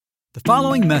The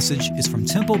following message is from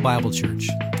Temple Bible Church.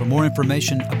 For more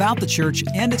information about the church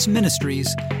and its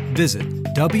ministries, visit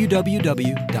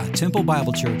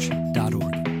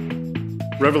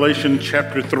www.templebiblechurch.org. Revelation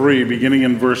chapter 3, beginning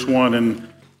in verse 1, and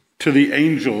to the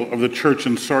angel of the church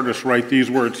in Sardis write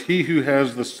these words, He who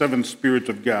has the seven spirits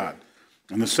of God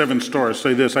and the seven stars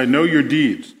say this, I know your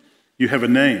deeds. You have a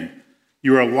name.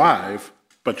 You are alive,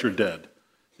 but you're dead.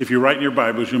 If you write in your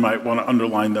Bibles, you might want to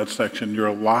underline that section. You're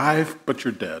alive, but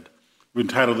you're dead. We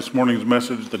entitled this morning's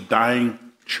message, The Dying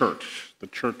Church, the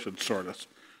church at Sardis.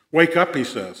 Wake up, he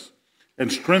says, and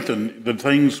strengthen the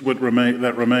things that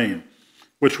remain,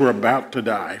 which were about to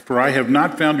die. For I have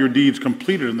not found your deeds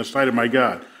completed in the sight of my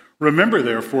God. Remember,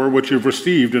 therefore, what you've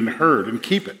received and heard, and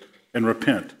keep it, and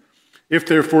repent. If,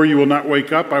 therefore, you will not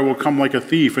wake up, I will come like a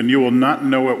thief, and you will not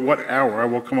know at what hour I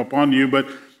will come upon you. But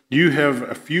you have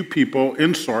a few people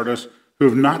in Sardis who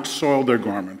have not soiled their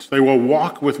garments. They will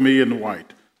walk with me in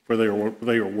white, for they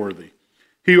are worthy.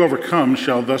 He who overcomes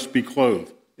shall thus be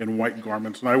clothed in white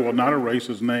garments, and I will not erase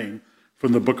his name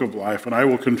from the book of life, and I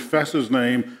will confess his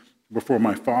name before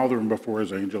my Father and before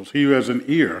his angels. He who has an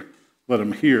ear, let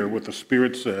him hear what the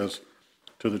Spirit says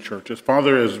to the churches.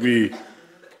 Father, as we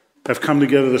have come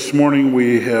together this morning,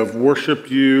 we have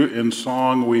worshiped you in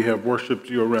song. We have worshiped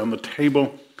you around the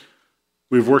table.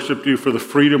 We've worshiped you for the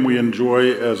freedom we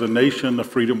enjoy as a nation, the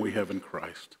freedom we have in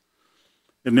Christ.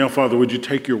 And now, Father, would you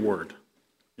take your word,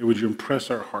 and would you impress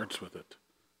our hearts with it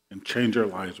and change our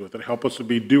lives with it? Help us to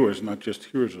be doers, not just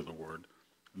hearers of the word.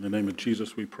 In the name of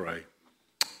Jesus we pray.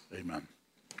 Amen.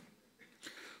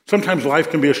 Sometimes life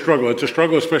can be a struggle. It's a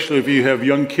struggle, especially if you have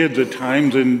young kids at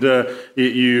times and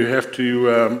you have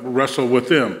to wrestle with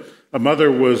them. A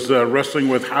mother was wrestling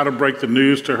with how to break the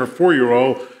news to her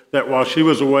 4-year-old that while she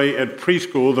was away at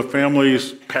preschool, the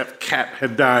family's pet cat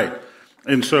had died.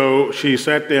 And so she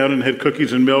sat down and had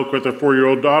cookies and milk with her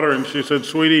 4-year-old daughter, and she said,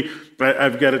 Sweetie,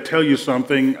 I've got to tell you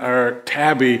something. Our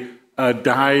Tabby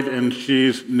died, and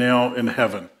she's now in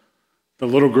heaven. The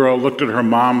little girl looked at her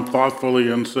mom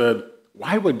thoughtfully and said,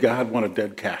 Why would God want a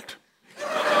dead cat?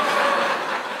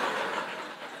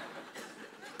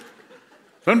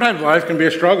 Sometimes life can be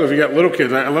a struggle if you got little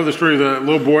kids. I love the story of the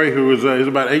little boy who was he's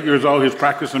about 8 years old. He was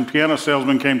practicing piano. A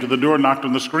salesman came to the door, knocked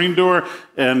on the screen door,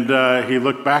 and he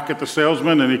looked back at the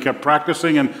salesman, and he kept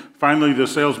practicing. And finally, the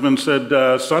salesman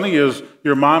said, Sonny, is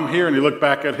your mom here? And he looked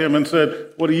back at him and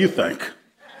said, What do you think?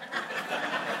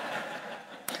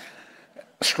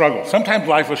 A struggle. Sometimes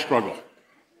life is a struggle.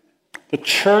 The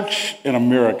church in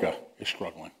America is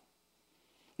struggling.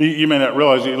 You may not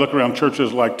realize that you look around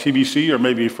churches like TBC or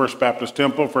maybe First Baptist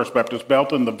Temple, First Baptist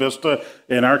Belton, the Vista,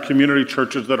 and our community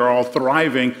churches that are all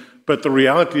thriving, but the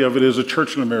reality of it is the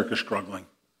church in America is struggling.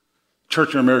 The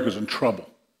church in America is in trouble.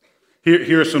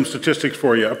 Here are some statistics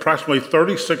for you. Approximately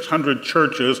 3,600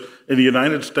 churches in the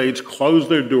United States close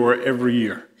their door every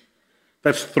year.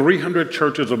 That's 300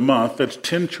 churches a month. That's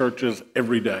 10 churches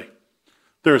every day.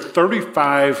 There are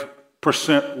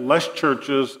 35% less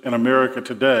churches in America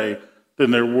today than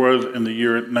there was in the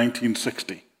year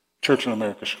 1960. Church in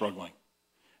America is struggling.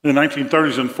 In the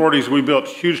 1930s and 40s, we built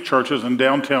huge churches in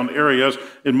downtown areas,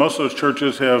 and most of those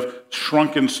churches have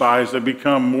shrunk in size. They've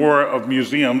become more of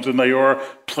museums than they are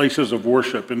places of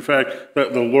worship. In fact,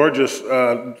 the largest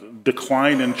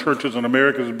decline in churches in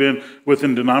America has been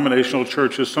within denominational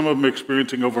churches, some of them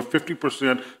experiencing over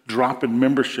 50% drop in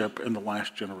membership in the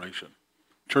last generation.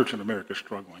 Church in America is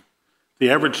struggling.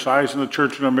 The average size in the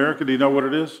church in America, do you know what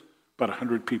it is? About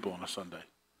 100 people on a Sunday.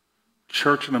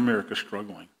 Church in America is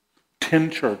struggling.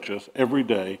 10 churches every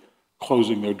day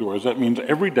closing their doors. That means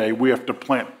every day we have to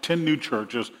plant 10 new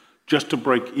churches just to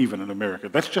break even in America.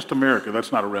 That's just America.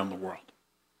 That's not around the world.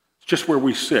 It's just where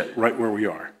we sit, right where we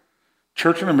are.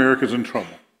 Church in America is in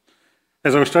trouble.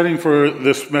 As I was studying for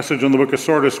this message on the book of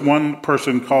Sardis, one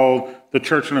person called the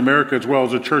church in America, as well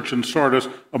as the church in Sardis,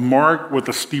 a morgue with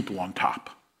a steeple on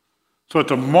top. So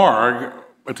it's a morgue,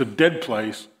 it's a dead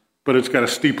place, but it's got a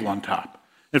steeple on top.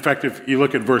 In fact, if you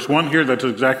look at verse 1 here, that's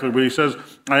exactly what he says.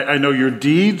 I know your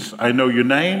deeds, I know your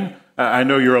name, I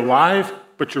know you're alive,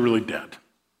 but you're really dead.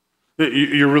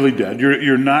 You're really dead.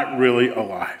 You're not really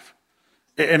alive.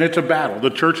 And it's a battle. The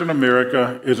church in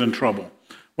America is in trouble.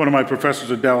 One of my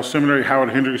professors at Dallas Seminary, Howard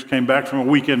Hendricks, came back from a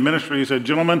weekend ministry. He said,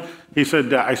 gentlemen, he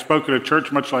said, I spoke at a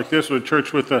church much like this, a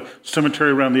church with a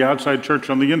cemetery around the outside, church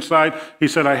on the inside. He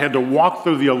said, I had to walk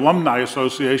through the alumni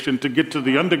association to get to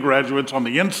the undergraduates on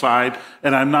the inside,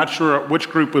 and I'm not sure which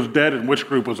group was dead and which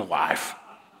group was alive.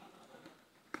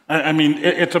 I mean,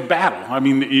 it's a battle. I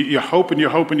mean, you hope and you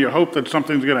hope and you hope that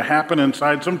something's going to happen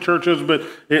inside some churches, but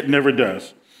it never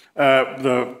does.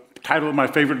 The title of my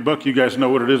favorite book, you guys know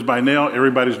what it is by now,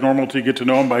 Everybody's Normal Till You Get to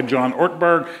Know Him by John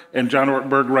Ortberg. And John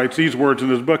Ortberg writes these words in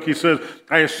his book. He says,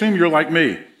 I assume you're like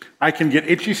me. I can get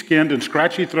itchy-skinned and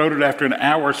scratchy-throated after an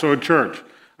hour or so at church.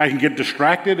 I can get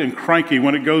distracted and cranky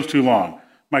when it goes too long.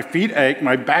 My feet ache,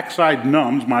 my backside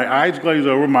numbs, my eyes glaze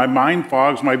over, my mind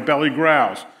fogs, my belly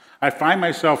growls. I find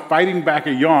myself fighting back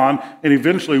a yawn and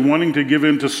eventually wanting to give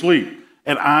in to sleep.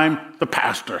 And I'm the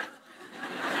pastor.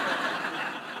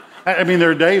 I mean, there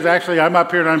are days, actually, I'm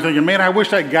up here and I'm thinking, man, I wish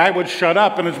that guy would shut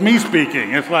up, and it's me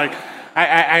speaking. It's like,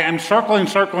 I'm circling.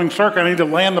 I need to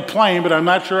land the plane, but I'm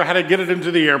not sure how to get it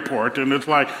into the airport. And it's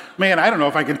like, man, I don't know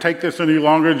if I can take this any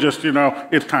longer. Just,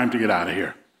 it's time to get out of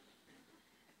here.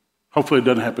 Hopefully it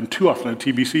doesn't happen too often at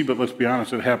TBC, but let's be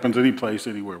honest, it happens any place,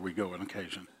 anywhere we go on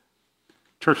occasion.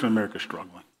 Church in America is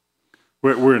struggling.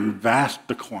 We're in vast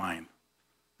decline.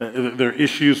 There are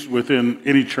issues within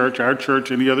any church, our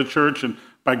church, any other church, and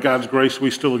by God's grace, we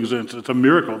still exist. It's a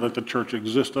miracle that the church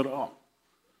exists at all.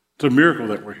 It's a miracle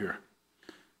that we're here.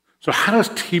 So how does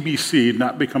TBC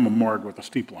not become a morgue with a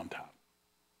steeple on top?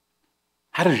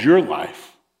 How does your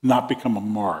life not become a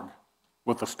morgue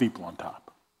with a steeple on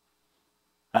top?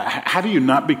 How do you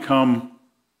not become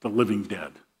the living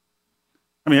dead?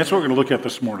 I mean, that's what we're going to look at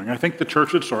this morning. I think the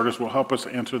church at Sardis will help us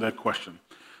answer that question.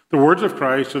 The words of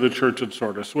Christ to the church at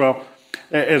Sardis. Well,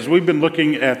 as we've been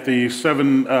looking at the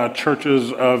 7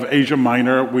 churches of Asia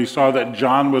Minor, we saw that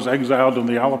John was exiled in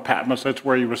the Isle of Patmos. That's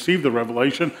where he received the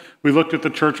revelation. We looked at the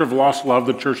church of lost love,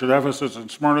 the church at Ephesus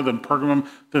and Smyrna, then Pergamum,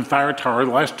 then Thyatira.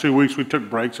 The last 2 weeks we took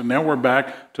breaks, and now we're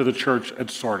back to the church at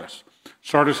Sardis.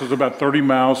 Sardis is about 30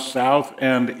 miles south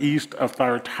and east of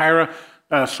Thyatira.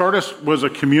 Sardis was a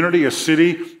community, a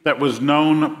city that was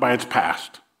known by its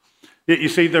past. You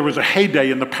see, there was a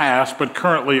heyday in the past, but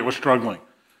currently it was struggling.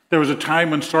 There was a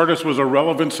time when Sardis was a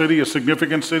relevant city, a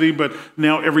significant city, but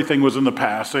now everything was in the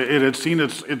past. It had seen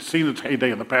its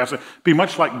heyday in the past. It'd be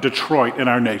much like Detroit in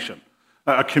our nation,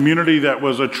 a community that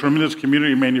was a tremendous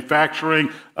community, manufacturing,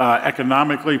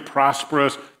 economically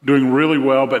prosperous, doing really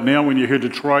well. But now when you hear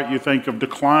Detroit, you think of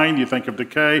decline, you think of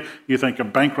decay, you think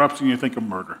of bankruptcy, and you think of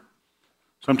murder.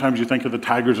 Sometimes you think of the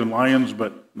Tigers and Lions,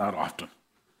 but not often.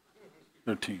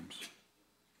 They're teams.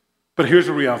 But here's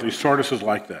the reality. Sardis is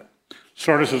like that.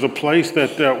 Sardis is a place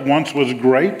that once was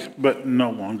great, but no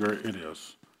longer it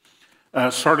is.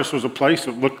 Sardis was a place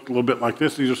that looked a little bit like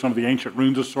this. These are some of the ancient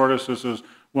ruins of Sardis. This is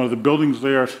one of the buildings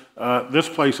there. This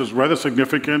place is rather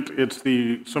significant. It's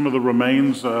some of the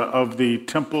remains of the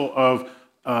temple of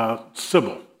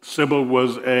Cybele. Cybele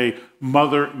was a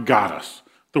mother goddess.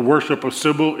 The worship of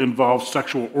Cybele involved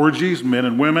sexual orgies, men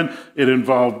and women. It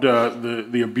involved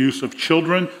the abuse of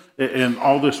children, and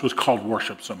all this was called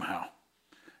worship somehow.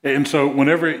 And so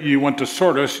whenever you went to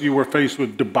Sardis, you were faced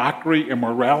with debauchery,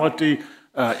 immorality,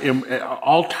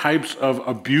 all types of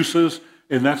abuses,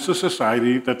 and that's the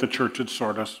society that the church at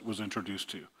Sardis was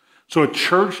introduced to. So a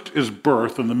church is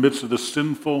birthed in the midst of this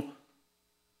sinful,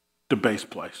 debased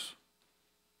place.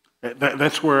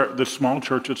 That's where the small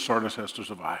church at Sardis has to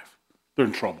survive. They're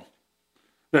in trouble.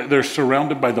 They're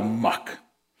surrounded by the muck.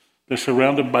 They're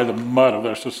surrounded by the mud of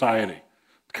their society.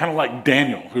 It's kind of like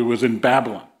Daniel, who was in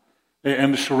Babylon,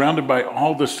 and surrounded by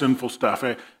all this sinful stuff.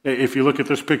 If you look at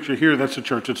this picture here, that's the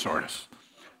church at Sardis.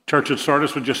 Church at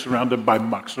Sardis was just surrounded by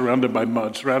muck, surrounded by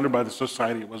mud, surrounded by the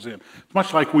society it was in. It's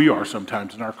much like we are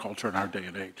sometimes in our culture in our day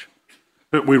and age.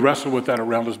 But we wrestle with that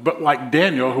around us. But like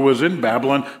Daniel, who was in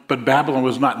Babylon, but Babylon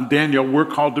was not in Daniel, we're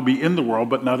called to be in the world,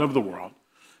 but not of the world.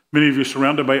 Many of you are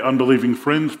surrounded by unbelieving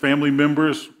friends, family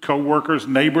members, co-workers,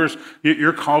 neighbors.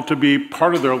 You're called to be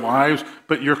part of their lives,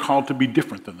 but you're called to be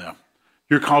different than them.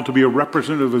 You're called to be a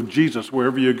representative of Jesus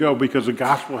wherever you go because the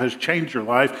gospel has changed your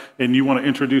life and you want to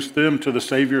introduce them to the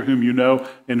Savior whom you know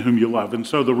and whom you love. And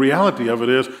so the reality of it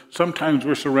is sometimes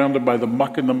we're surrounded by the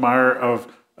muck and the mire of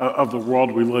the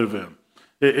world we live in.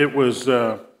 It was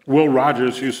Will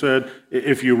Rogers who said,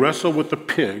 if you wrestle with the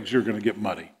pigs, you're going to get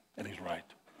muddy. And he's right.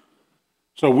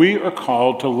 So we are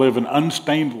called to live an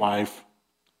unstained life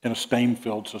in a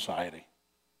stain-filled society.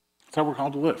 That's how we're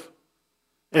called to live.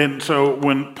 And so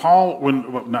when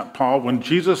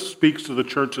Jesus speaks to the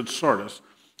church at Sardis,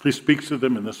 he speaks to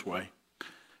them in this way.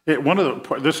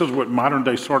 This is what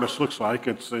modern-day Sardis looks like.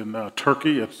 It's in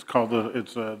Turkey.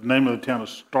 The name of the town is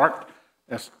Start,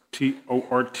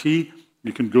 S-T-O-R-T.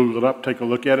 You can Google it up, take a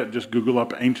look at it. Just Google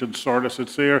up ancient Sardis.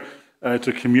 It's there. It's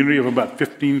a community of about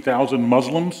 15,000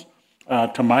 Muslims.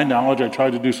 To my knowledge, I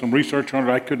tried to do some research on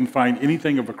it. I couldn't find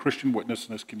anything of a Christian witness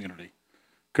in this community.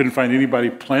 Couldn't find anybody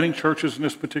planting churches in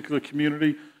this particular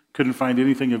community. Couldn't find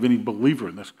anything of any believer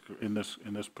in this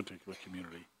particular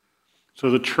community. So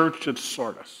the church at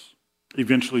Sardis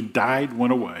eventually died,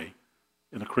 went away,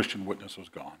 and the Christian witness was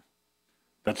gone.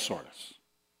 That's Sardis,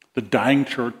 the dying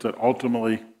church that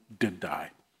ultimately did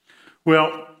die.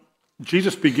 Well,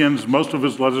 Jesus begins most of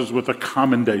his letters with a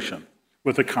commendation.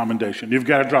 You've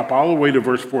got to drop all the way to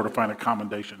verse 4 to find a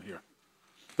commendation here.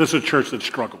 This is a church that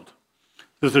struggled.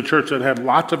 This is a church that had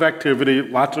lots of activity,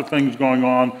 lots of things going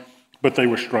on, but they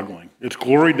were struggling. Its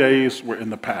glory days were in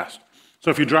the past. So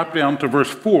if you drop down to verse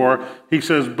 4, he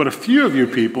says, "But a few of you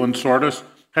people in Sardis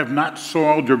have not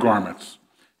soiled your garments.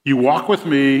 You walk with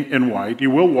me in white. You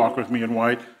will walk with me in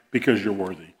white because you're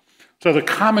worthy." So the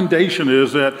commendation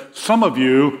is that some of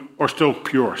you are still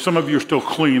pure. Some of you are still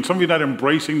clean. Some of you are not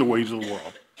embracing the ways of the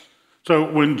world.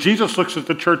 So when Jesus looks at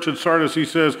the church at Sardis, he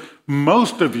says,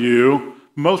 most of you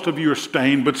are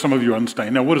stained, but some of you are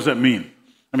unstained. Now, what does that mean?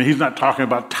 I mean, he's not talking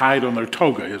about tied on their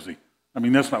toga, is he? I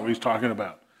mean, that's not what he's talking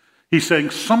about. He's saying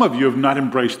some of you have not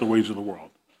embraced the ways of the world.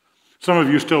 Some of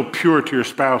you are still pure to your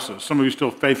spouses. Some of you are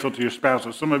still faithful to your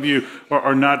spouses. Some of you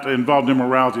are not involved in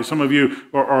immorality. Some of you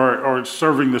are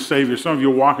serving the Savior. Some of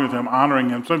you are walking with him, honoring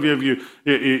him. Some of you,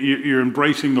 you're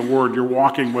embracing the Word. You're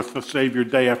walking with the Savior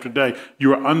day after day.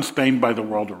 You are unstained by the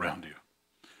world around you.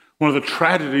 One of the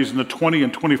tragedies in the 20th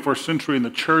and 21st century in the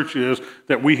church is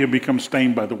that we have become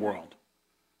stained by the world.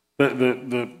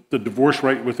 The divorce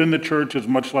rate within the church is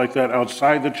much like that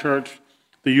outside the church.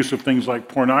 The use of things like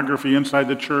pornography inside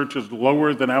the church is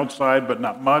lower than outside, but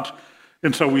not much.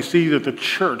 And so we see that the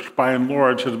church, by and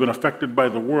large, has been affected by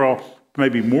the world,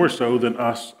 maybe more so than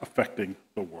us affecting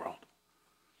the world.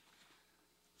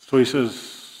 So he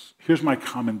says, here's my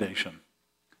commendation.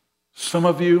 Some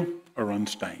of you are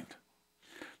unstained.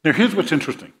 Now, here's what's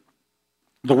interesting.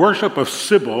 The worship of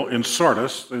Sybil in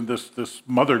Sardis, and this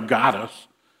mother goddess,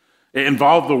 it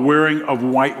involved the wearing of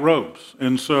white robes.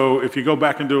 And so if you go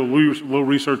back and do a little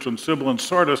research on Sybil and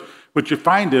Sardis, what you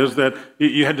find is that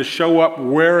you had to show up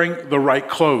wearing the right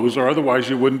clothes, or otherwise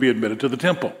you wouldn't be admitted to the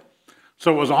temple.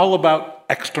 So it was all about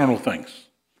external things.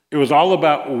 It was all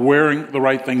about wearing the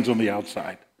right things on the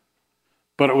outside.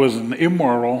 But it was an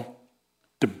immoral,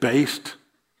 debased,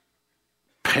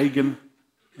 pagan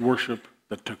worship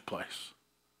that took place.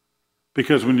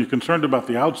 Because when you're concerned about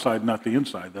the outside, not the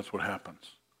inside, that's what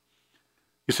happens.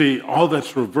 You see, all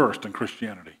that's reversed in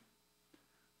Christianity.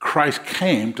 Christ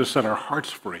came to set our hearts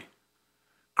free.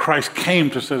 Christ came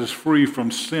to set us free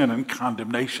from sin and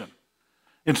condemnation.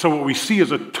 And so what we see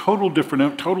is a totally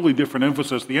different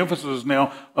emphasis. The emphasis is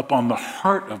now upon the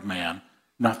heart of man,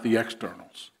 not the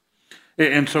externals.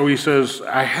 And so he says,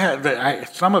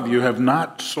 some of you have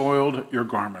not soiled your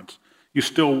garments. You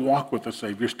still walk with the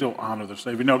Savior. You still honor the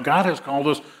Savior. Now, God has called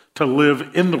us to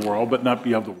live in the world, but not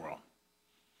be of the world.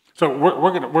 So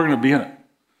we're going to be in it.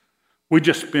 We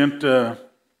just spent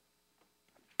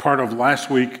part of last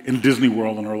week in Disney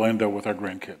World in Orlando with our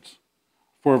grandkids.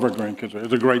 4 of our grandkids. It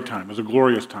was a great time. It was a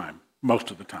glorious time,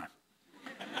 most of the time.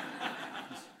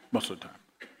 Most of the time.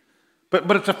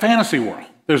 But it's a fantasy world.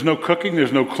 There's no cooking.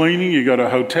 There's no cleaning. You go to a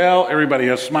hotel. Everybody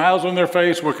has smiles on their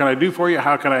face. What can I do for you?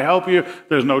 How can I help you?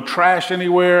 There's no trash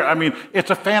anywhere. I mean, it's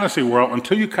a fantasy world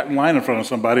until you cut in line in front of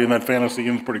somebody, and that fantasy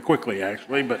ends pretty quickly,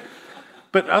 actually.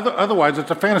 But otherwise,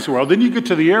 it's a fantasy world. Then you get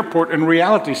to the airport, and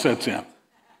reality sets in.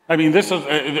 I mean,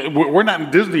 we're not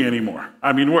in Disney anymore.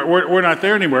 I mean, we're not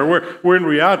there anymore. We're in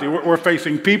reality. We're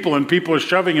facing people, and people are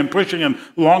shoving and pushing in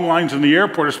long lines in the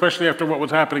airport, especially after what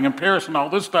was happening in Paris and all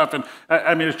this stuff. And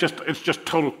I mean, it's just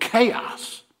total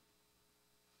chaos.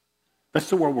 That's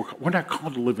the world we're not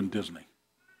called to live in Disney.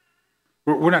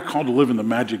 We're not called to live in the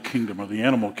Magic Kingdom or the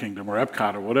Animal Kingdom or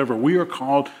Epcot or whatever. We are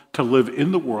called to live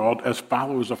in the world as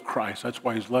followers of Christ. That's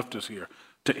why he's left us here,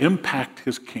 to impact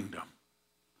his kingdom,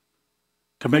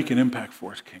 to make an impact for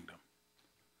his kingdom.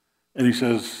 And he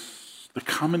says, the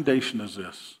commendation is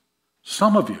this.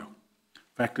 Some of you,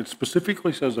 in fact, it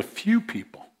specifically says a few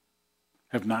people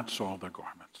have not soiled their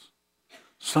garments.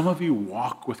 Some of you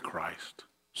walk with Christ.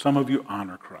 Some of you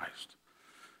honor Christ.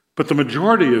 But the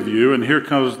majority of you, and here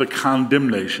comes the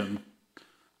condemnation,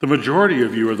 the majority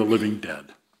of you are the living dead.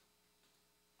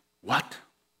 What?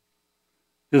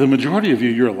 The majority of you,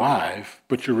 you're alive,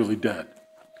 but you're really dead.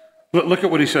 Look at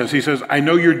what he says. He says, I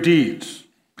know your deeds.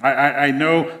 I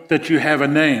know that you have a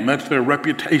name. That's their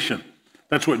reputation.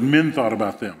 That's what men thought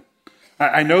about them.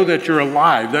 I know that you're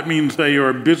alive. That means they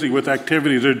are busy with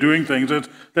activities. They're doing things.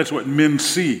 That's what men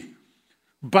see.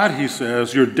 But, he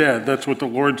says, you're dead. That's what the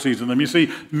Lord sees in them. You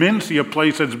see, men see a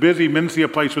place that's busy. Men see a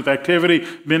place with activity.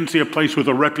 Men see a place with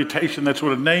a reputation. That's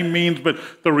what a name means. But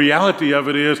the reality of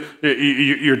it is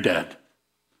you're dead.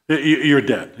 You're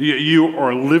dead. You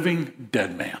are a living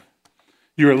dead man.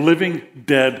 You're a living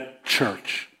dead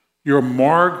church. You're a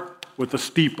morgue with a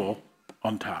steeple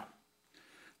on top.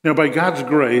 Now, by God's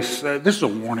grace, this is a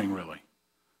warning, really.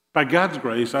 By God's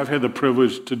grace, I've had the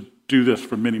privilege to do this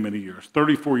for many, many years,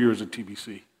 34 years at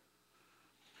TBC.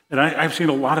 And I've seen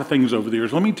a lot of things over the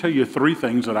years. Let me tell you 3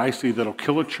 things that I see that'll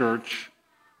kill a church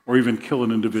or even kill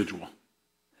an individual.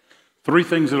 3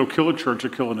 things that'll kill a church or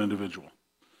kill an individual.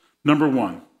 Number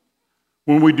 1,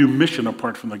 when we do mission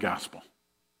apart from the gospel.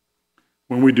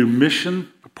 When we do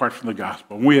mission apart from the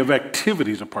gospel. When we have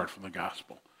activities apart from the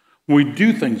gospel. When we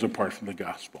do things apart from the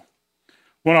gospel.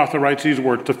 One author writes these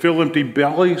words: to fill empty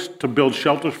bellies, to build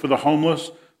shelters for the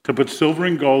homeless, to put silver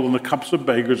and gold in the cups of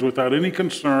beggars without any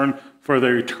concern for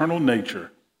their eternal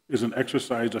nature is an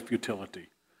exercise of futility.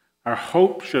 Our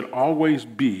hope should always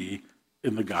be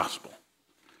in the gospel.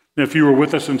 Now, if you were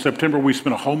with us in September, we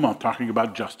spent a whole month talking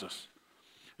about justice.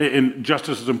 And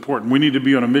justice is important. We need to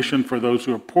be on a mission for those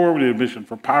who are poor. We need a mission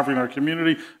for poverty in our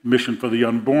community, a mission for the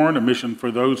unborn, a mission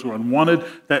for those who are unwanted.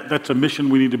 That's a mission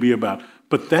we need to be about.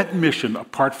 But that mission,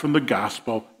 apart from the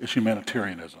gospel, is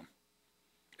humanitarianism.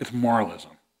 It's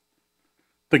moralism.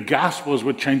 The gospel is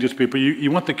what changes people. You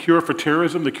want the cure for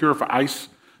terrorism, the cure for ICE?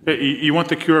 You want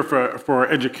the cure for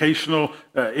educational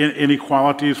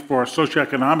inequalities, for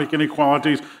socioeconomic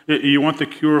inequalities? You want the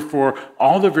cure for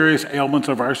all the various ailments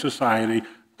of our society?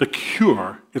 The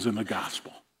cure is in the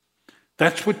gospel.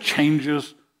 That's what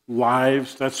changes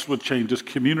lives. That's what changes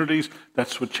communities.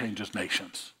 That's what changes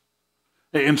nations.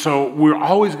 And so we're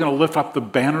always going to lift up the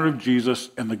banner of Jesus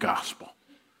and the gospel.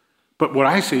 But what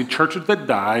I see, churches that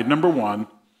die, number 1,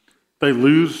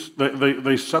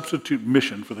 they substitute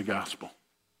mission for the gospel.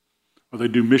 Or they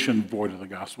do mission void of the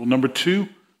gospel. Number 2,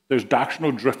 there's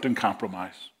doctrinal drift and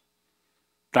compromise.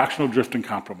 Doctrinal drift and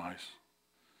compromise.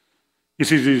 You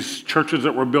see these churches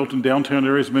that were built in downtown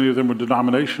areas, many of them were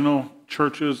denominational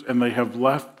churches, and they have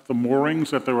left the moorings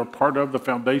that they were part of, the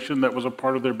foundation that was a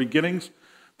part of their beginnings.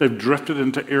 They've drifted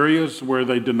into areas where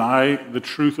they deny the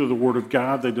truth of the Word of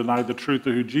God. They deny the truth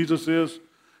of who Jesus is.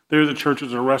 They're the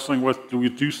churches that are wrestling with, do we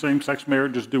do same-sex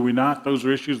marriages, do we not? Those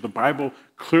are issues the Bible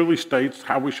clearly states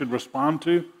how we should respond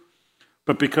to.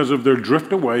 But because of their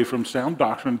drift away from sound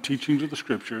doctrine, teachings of the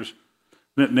Scriptures,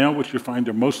 now what you find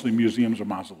are mostly museums or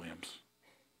mausoleums.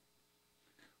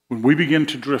 When we begin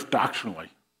to drift doctrinally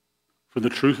for the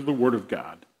truth of the Word of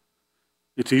God,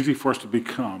 it's easy for us to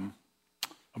become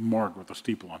a morgue with a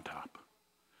steeple on top.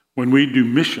 When we do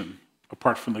mission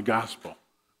apart from the gospel,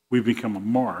 we become a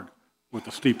morgue with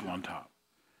a steeple on top.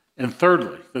 And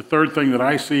thirdly, the third thing that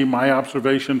I see, my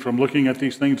observation from looking at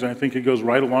these things, and I think it goes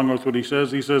right along with what he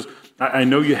says, I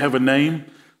know you have a name,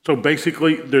 so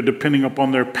basically they're depending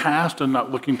upon their past and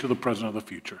not looking to the present or the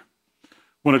future.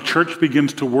 When a church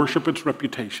begins to worship its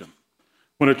reputation,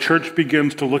 when a church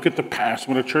begins to look at the past,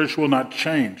 when a church will not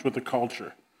change with the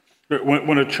culture,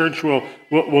 when a church will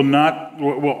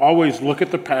always look at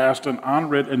the past and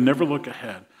honor it and never look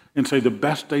ahead and say the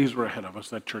best days are ahead of us,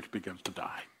 that church begins to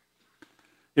die.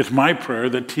 It's my prayer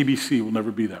that TBC will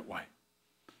never be that way.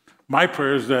 My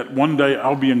prayer is that one day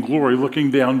I'll be in glory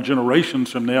looking down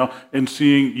generations from now and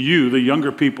seeing you, the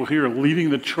younger people here, leading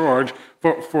the charge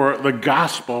for the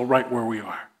gospel right where we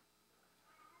are.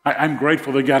 I'm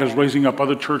grateful that God is raising up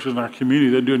other churches in our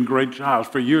community that are doing great jobs.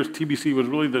 For years, TBC was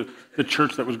really the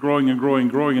church that was growing and growing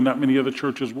and growing, and not many other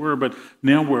churches were, but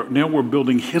now we're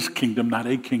building His kingdom, not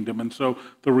a kingdom. And so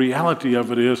the reality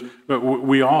of it is that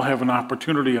we all have an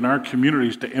opportunity in our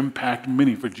communities to impact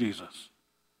many for Jesus.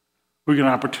 We get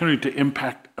an opportunity to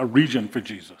impact a region for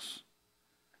Jesus.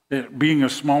 Being a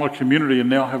smaller community and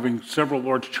now having several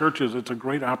large churches, it's a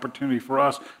great opportunity for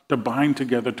us to bind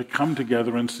together, to come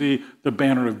together and see the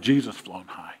banner of Jesus flown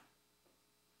high.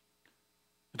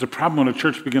 It's a problem when a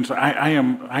church begins to, I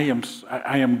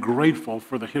am grateful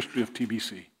for the history of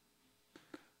TBC.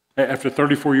 After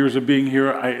 34 years of being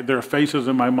here, there are faces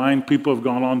in my mind. People have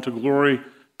gone on to glory.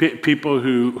 People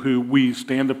who we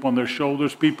stand upon their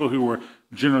shoulders. People who were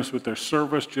generous with their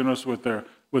service, generous with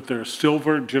their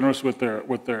silver, generous with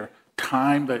their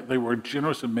time. They were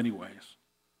generous in many ways.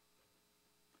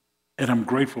 And I'm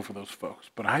grateful for those folks.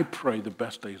 But I pray the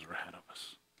best days are ahead of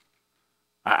us.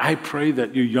 I pray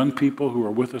that you young people who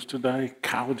are with us today,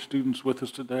 college students with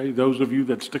us today, those of you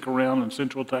that stick around in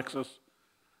Central Texas,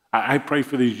 I pray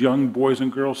for these young boys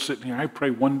and girls sitting here. I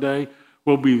pray one day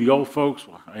we'll be the old folks.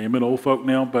 Well, I am an old folk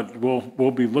now, but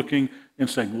we'll be looking and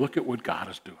saying, look at what God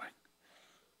is doing.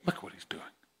 Look what He's doing.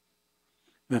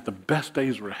 That the best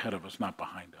days are ahead of us, not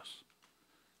behind us.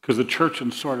 Because the church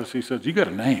in Sardis, he says, you got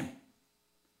a name,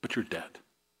 but you're dead.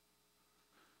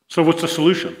 So what's the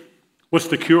solution? What's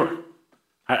the cure?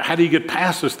 How do you get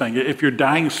past this thing if you're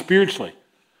dying spiritually?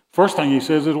 First thing he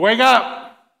says is, wake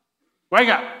up. Wake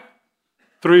up.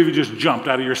 3 of you just jumped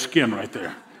out of your skin right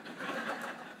there.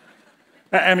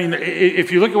 I mean,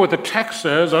 if you look at what the text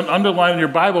says, underline in your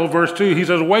Bible, verse 2, he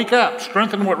says, wake up,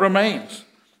 strengthen what remains.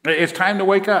 It's time to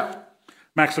wake up.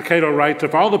 Max Lucado writes,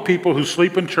 if all the people who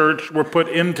sleep in church were put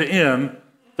end to end,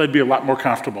 they'd be a lot more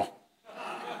comfortable.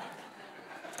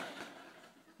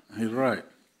 He's right.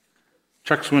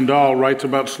 Chuck Swindoll writes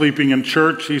about sleeping in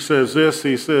church. He says this,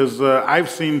 I've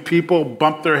seen people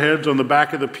bump their heads on the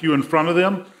back of the pew in front of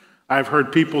them. I've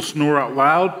heard people snore out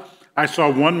loud. I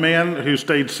saw one man who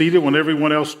stayed seated when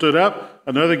everyone else stood up,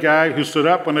 another guy who stood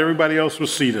up when everybody else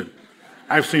was seated.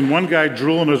 I've seen one guy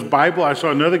drool in his Bible. I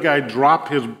saw another guy drop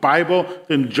his Bible,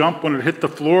 then jump when it hit the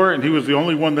floor, and he was the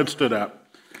only one that stood up.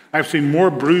 I've seen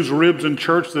more bruised ribs in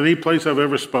church than any place I've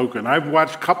ever spoken. I've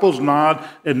watched couples nod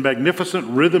in magnificent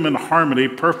rhythm and harmony,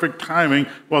 perfect timing,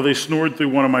 while they snored through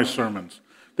one of my sermons.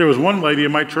 There was one lady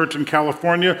in my church in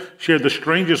California. She had the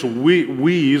strangest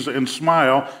wheeze and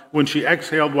smile when she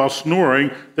exhaled while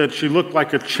snoring that she looked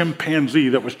like a chimpanzee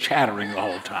that was chattering the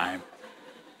whole time.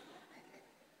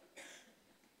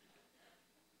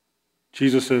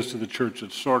 Jesus says to the church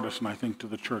at Sardis, and I think to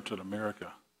the church at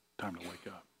America, time to wake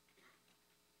up.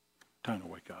 Time to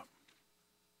wake up.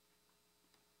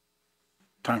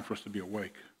 Time for us to be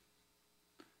awake.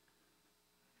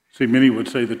 See, many would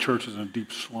say the church is in a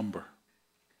deep slumber.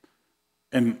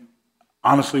 And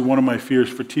honestly, one of my fears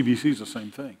for TBC is the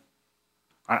same thing.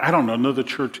 I don't know another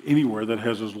church anywhere that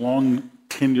has as long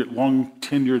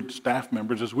tenured staff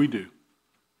members as we do.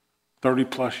 30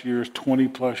 plus years, 20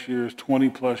 plus years, 20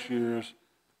 plus years,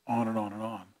 on and on and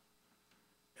on.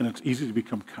 And it's easy to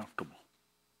become comfortable.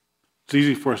 It's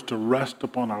easy for us to rest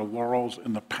upon our laurels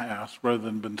in the past rather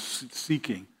than been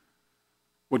seeking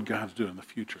what God's doing in the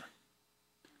future.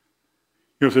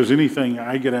 You know, if there's anything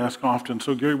I get asked often,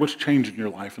 so Gary, what's changed in your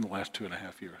life in the last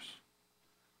 2.5 years?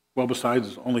 Well,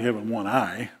 besides only having one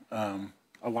eye,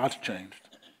 a lot's changed.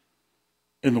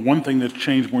 And the one thing that's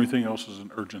changed more than anything else is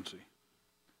an urgency.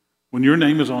 When your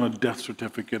name is on a death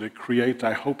certificate, it creates,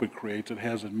 I hope it creates, it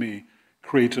has in me,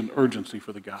 creates an urgency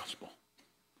for the gospel.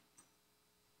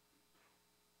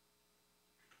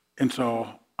 And so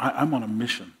I'm on a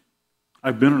mission.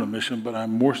 I've been on a mission, but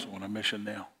I'm more so on a mission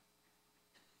now.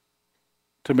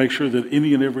 To make sure that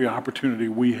any and every opportunity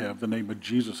we have, the name of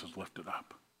Jesus is lifted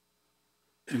up.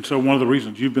 And so one of the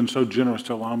reasons you've been so generous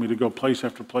to allow me to go place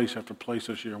after place after place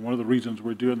this year, and one of the reasons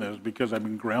we're doing that is because I've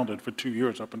been grounded for 2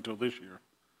 years up until this year.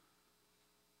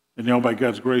 And now by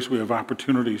God's grace, we have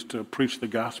opportunities to preach the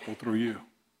gospel through you.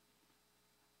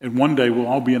 And one day we'll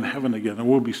all be in heaven again, and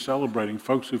we'll be celebrating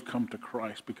folks who've come to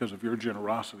Christ because of your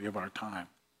generosity of our time.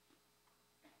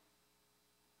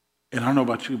 And I don't know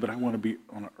about you, but I want to be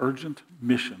on an urgent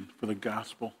mission for the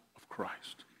gospel of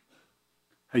Christ.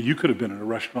 Hey, you could have been in a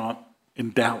restaurant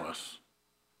in Dallas.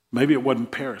 Maybe it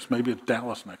wasn't Paris. Maybe it's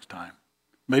Dallas next time.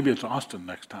 Maybe it's Austin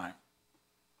next time.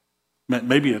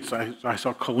 Maybe it's, I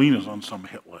saw Kalina's on some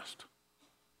hit list.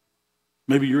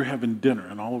 Maybe you're having dinner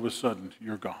and all of a sudden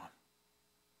you're gone.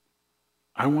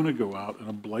 I want to go out in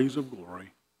a blaze of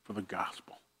glory for the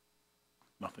gospel.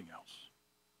 Nothing else.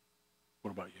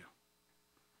 What about you?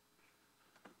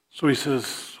 So he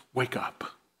says, wake up.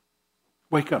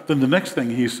 Wake up. Then the next thing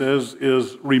he says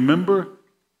is remember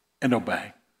and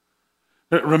obey.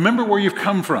 Remember where you've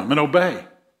come from and obey.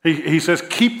 He says,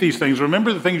 keep these things.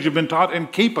 Remember the things you've been taught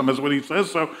and keep them, is what he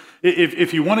says. So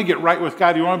if you want to get right with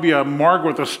God, you want to be a marg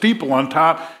with a steeple on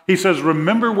top, he says,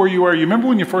 remember where you are. You remember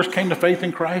when you first came to faith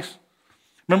in Christ?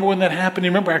 Remember when that happened?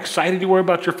 You remember how excited you were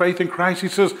about your faith in Christ? He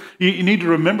says, you need to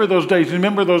remember those days. You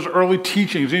remember those early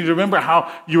teachings. You need to remember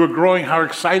how you were growing, how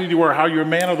excited you were, how you're a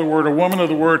man of the word, a woman of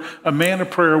the word, a man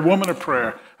of prayer, a woman of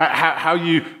prayer, how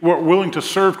you were willing to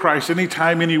serve Christ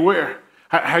anytime, anywhere.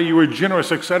 How you were generous,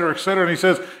 et cetera, et cetera. And he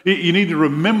says, you need to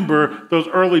remember those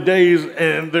early days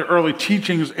and the early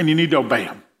teachings, and you need to obey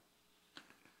them.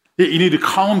 You need to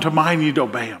call them to mind, you need to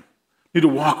obey them. You need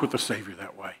to walk with the Savior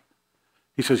that way.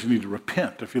 He says you need to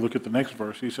repent. If you look at the next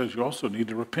verse, he says you also need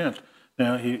to repent.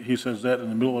 Now, he says that in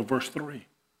the middle of verse 3.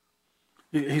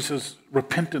 He says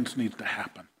repentance needs to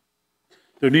happen.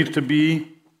 There needs to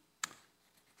be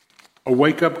a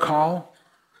wake-up call.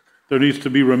 There needs to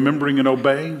be remembering and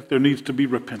obeying. There needs to be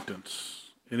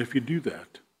repentance. And if you do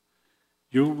that,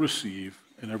 you'll receive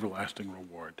an everlasting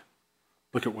reward.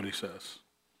 Look at what he says.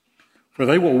 For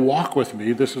they will walk with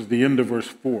me, this is the end of verse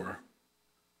 4,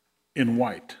 in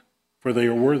white, for they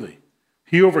are worthy.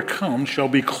 He who overcomes shall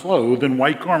be clothed in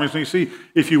white garments. And you see,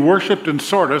 if you worshipped in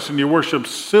Sardis and you worshipped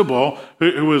Sybil,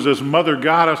 who was this mother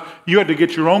goddess, you had to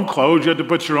get your own clothes. You had to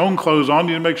put your own clothes on.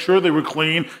 You had to make sure they were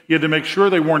clean. You had to make sure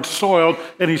they weren't soiled.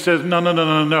 And he says,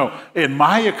 no. In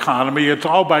my economy, it's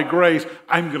all by grace.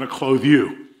 I'm going to clothe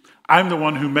you. I'm the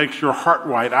one who makes your heart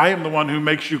white. I am the one who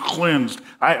makes you cleansed.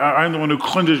 I'm the one who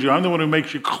cleanses you. I'm the one who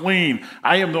makes you clean.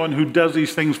 I am the one who does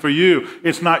these things for you.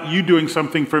 It's not you doing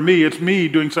something for me. It's me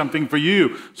doing something for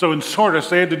you. So in Sardis,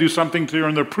 they had to do something to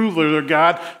earn the approval of their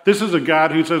God. This is a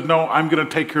God who says, no, I'm going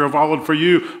to take care of all of it for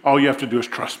you. All you have to do is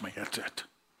trust me. That's it.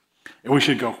 And we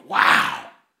should go,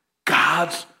 wow,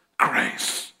 God's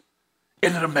grace.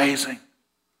 Isn't it amazing?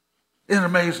 Isn't it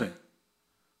amazing?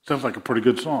 Sounds like a pretty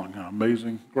good song, huh?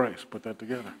 Amazing Grace. Put that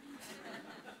together.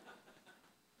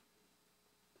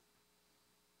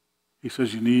 He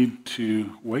says you need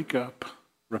to wake up,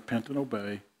 repent and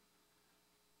obey.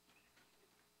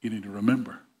 You need to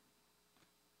remember.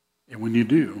 And when you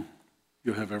do,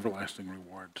 you'll have everlasting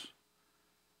rewards.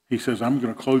 He says, I'm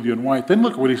going to clothe you in white. Then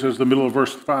look at what he says in the middle of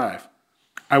verse 5.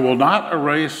 I will not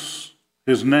erase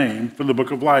his name from the book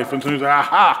of life. And so he's like,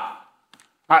 aha!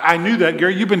 I knew that,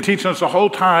 Gary. You've been teaching us the whole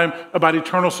time about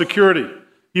eternal security.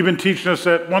 You've been teaching us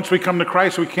that once we come to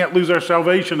Christ, we can't lose our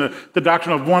salvation. The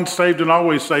doctrine of once saved and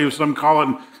always saved, some call it.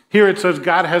 And here it says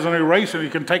God has an eraser. He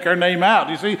can take our name out.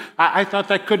 You see, I thought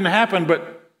that couldn't happen,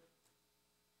 but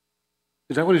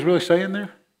is that what he's really saying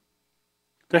there?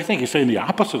 I think he's saying the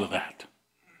opposite of that.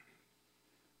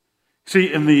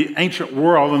 See, in the ancient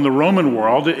world, in the Roman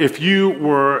world, if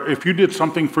you did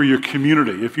something for your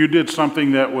community, if you did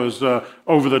something that was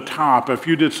over the top, if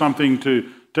you did something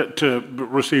to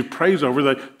receive praise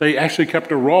over, they actually kept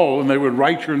a roll and they would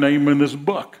write your name in this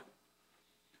book.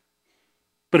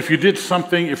 But if you did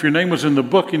something, if your name was in the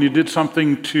book and you did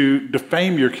something to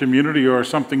defame your community or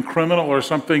something criminal or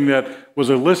something that was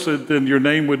illicit, then your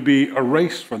name would be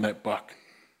erased from that book.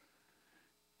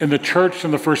 And the church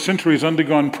in the first century has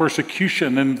undergone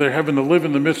persecution, and they're having to live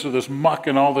in the midst of this muck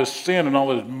and all this sin and all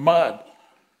this mud.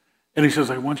 And he says,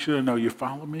 I want you to know, you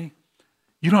follow me?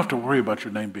 You don't have to worry about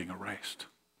your name being erased.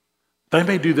 They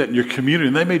may do that in your community,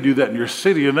 and they may do that in your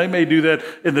city, and they may do that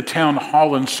in the town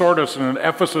hall in Sardis and in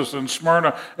Ephesus and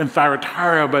Smyrna and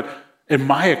Thyatira, but in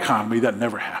my economy, that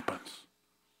never happens.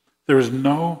 There is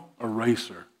no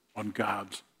eraser on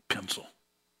God's pencil.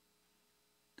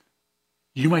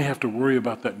 You may have to worry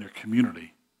about that in your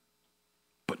community,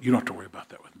 but you don't have to worry about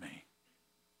that with me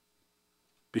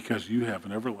because you have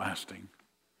an everlasting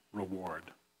reward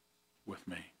with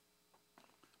me.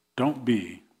 Don't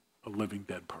be a living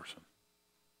dead person.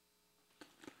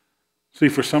 See,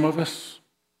 for some of us,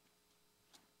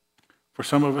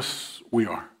 we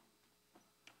are.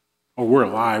 Oh, we're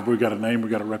alive. We've got a name.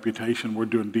 We've got a reputation. We're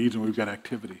doing deeds, and we've got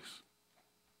activities.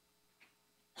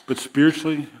 But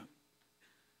spiritually,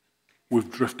 we've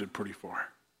drifted pretty far.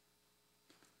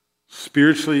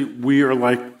 Spiritually, we are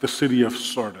like the city of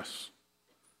Sardis.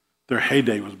 Their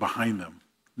heyday was behind them,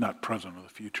 not present or the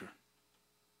future.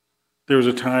 There was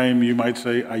a time you might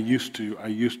say, I used to.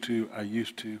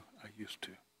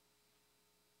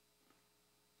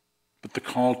 But the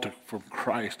call from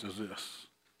Christ is this.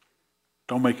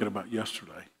 Don't make it about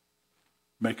yesterday.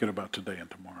 Make it about today and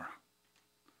tomorrow.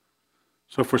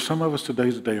 So for some of us, today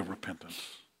is a day of repentance.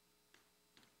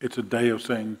 It's a day of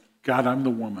saying, God, I'm the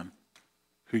woman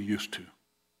who used to.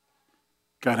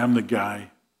 God, I'm the guy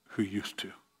who used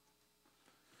to.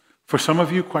 For some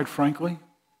of you, quite frankly,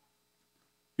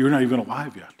 you're not even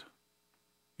alive yet.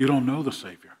 You don't know the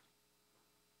Savior.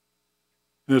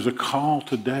 There's a call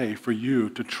today for you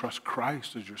to trust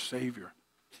Christ as your Savior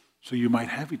so you might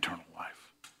have eternal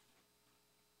life.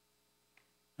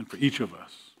 And for each of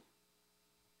us,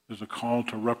 there's a call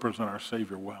to represent our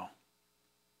Savior well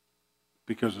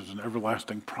because there's an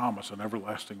everlasting promise, an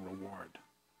everlasting reward.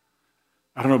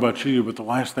 I don't know about you, but the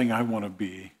last thing I want to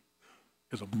be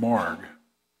is a morgue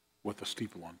with a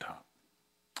steeple on top.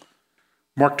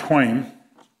 Mark Twain,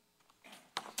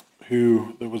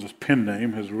 that was his pen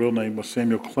name, his real name was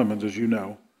Samuel Clemens, as you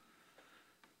know,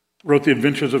 wrote The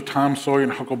Adventures of Tom Sawyer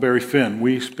and Huckleberry Finn.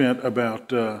 We spent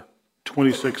about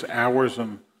 26 hours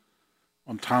on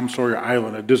Tom Sawyer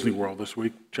Island at Disney World this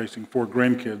week, chasing 4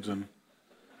 grandkids in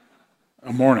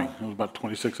a morning. It was about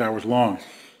 26 hours long.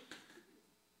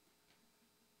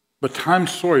 But Huck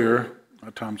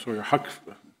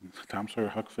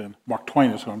Finn, Mark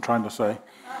Twain is who I'm trying to say.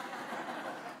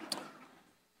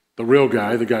 The real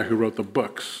guy, the guy who wrote the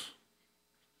books,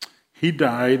 he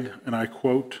died, and I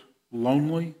quote,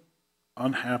 lonely,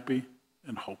 unhappy,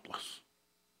 and hopeless.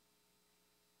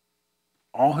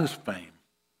 All his fame,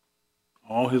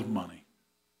 all his money,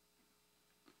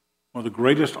 one of the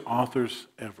greatest authors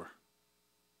ever,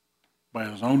 by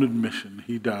his own admission,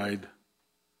 he died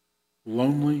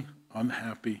lonely,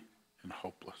 unhappy, and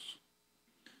hopeless.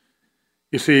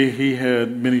 You see, he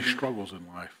had many struggles in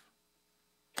life.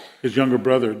 His younger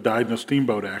brother died in a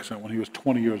steamboat accident when he was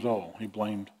 20 years old. He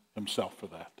blamed himself for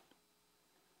that.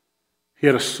 He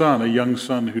had a son, a young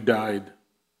son, who died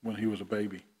when he was a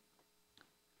baby.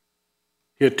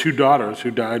 He had two daughters who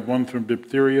died, one from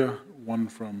diphtheria, one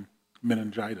from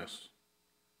meningitis.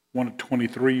 One at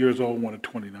 23 years old, one at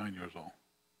 29 years old.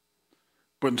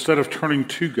 But instead of turning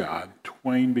to God,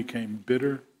 Twain became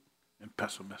bitter and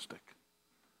pessimistic.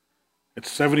 At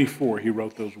 74, he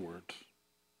wrote those words.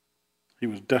 He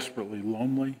was desperately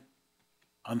lonely,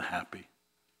 unhappy,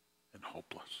 and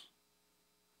hopeless.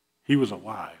 He was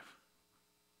alive,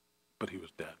 but he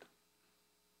was dead.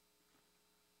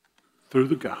 Through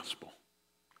the gospel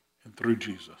and through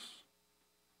Jesus,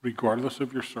 regardless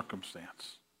of your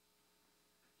circumstance,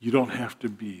 you don't have to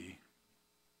be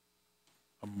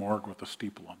a morgue with a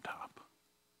steeple on top.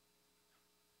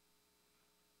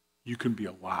 You can be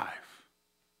alive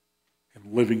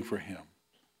and living for him,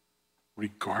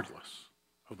 regardless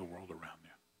of the world around you.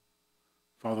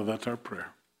 Father, that's our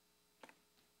prayer.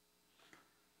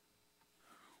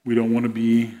 We don't want to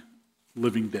be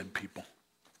living dead people.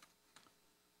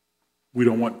 We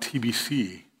don't want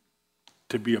TBC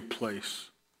to be a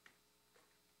place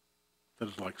that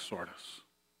is like Sardis.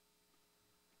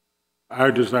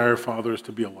 Our desire, Father, is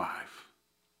to be alive.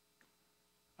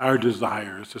 Our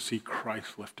desire is to see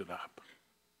Christ lifted up.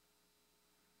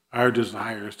 Our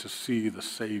desire is to see the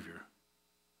Savior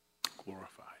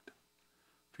glorified.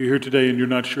 If you're here today and you're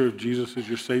not sure if Jesus is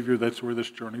your Savior, that's where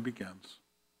this journey begins.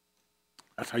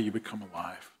 That's how you become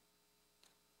alive.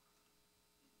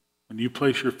 When you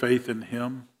place your faith in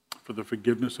him for the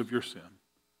forgiveness of your sin,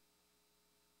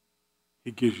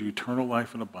 he gives you eternal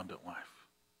life and abundant life.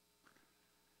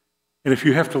 And if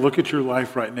you have to look at your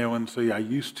life right now and say, I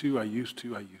used to.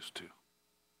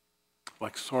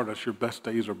 Like Sardis, your best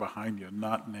days are behind you,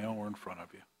 not now or in front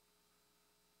of you.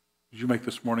 Did you make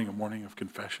this morning a morning of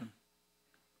confession?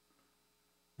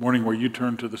 Morning where you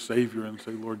turn to the Savior and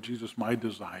say, Lord Jesus, my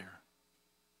desire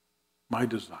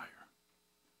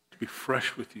to be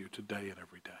fresh with you today and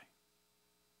every day.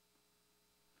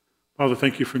 Father,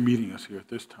 thank you for meeting us here at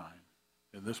this time,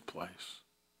 in this place.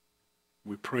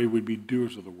 We pray we'd be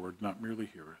doers of the word, not merely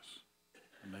hearers.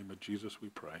 In the name of Jesus we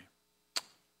pray.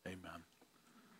 Amen.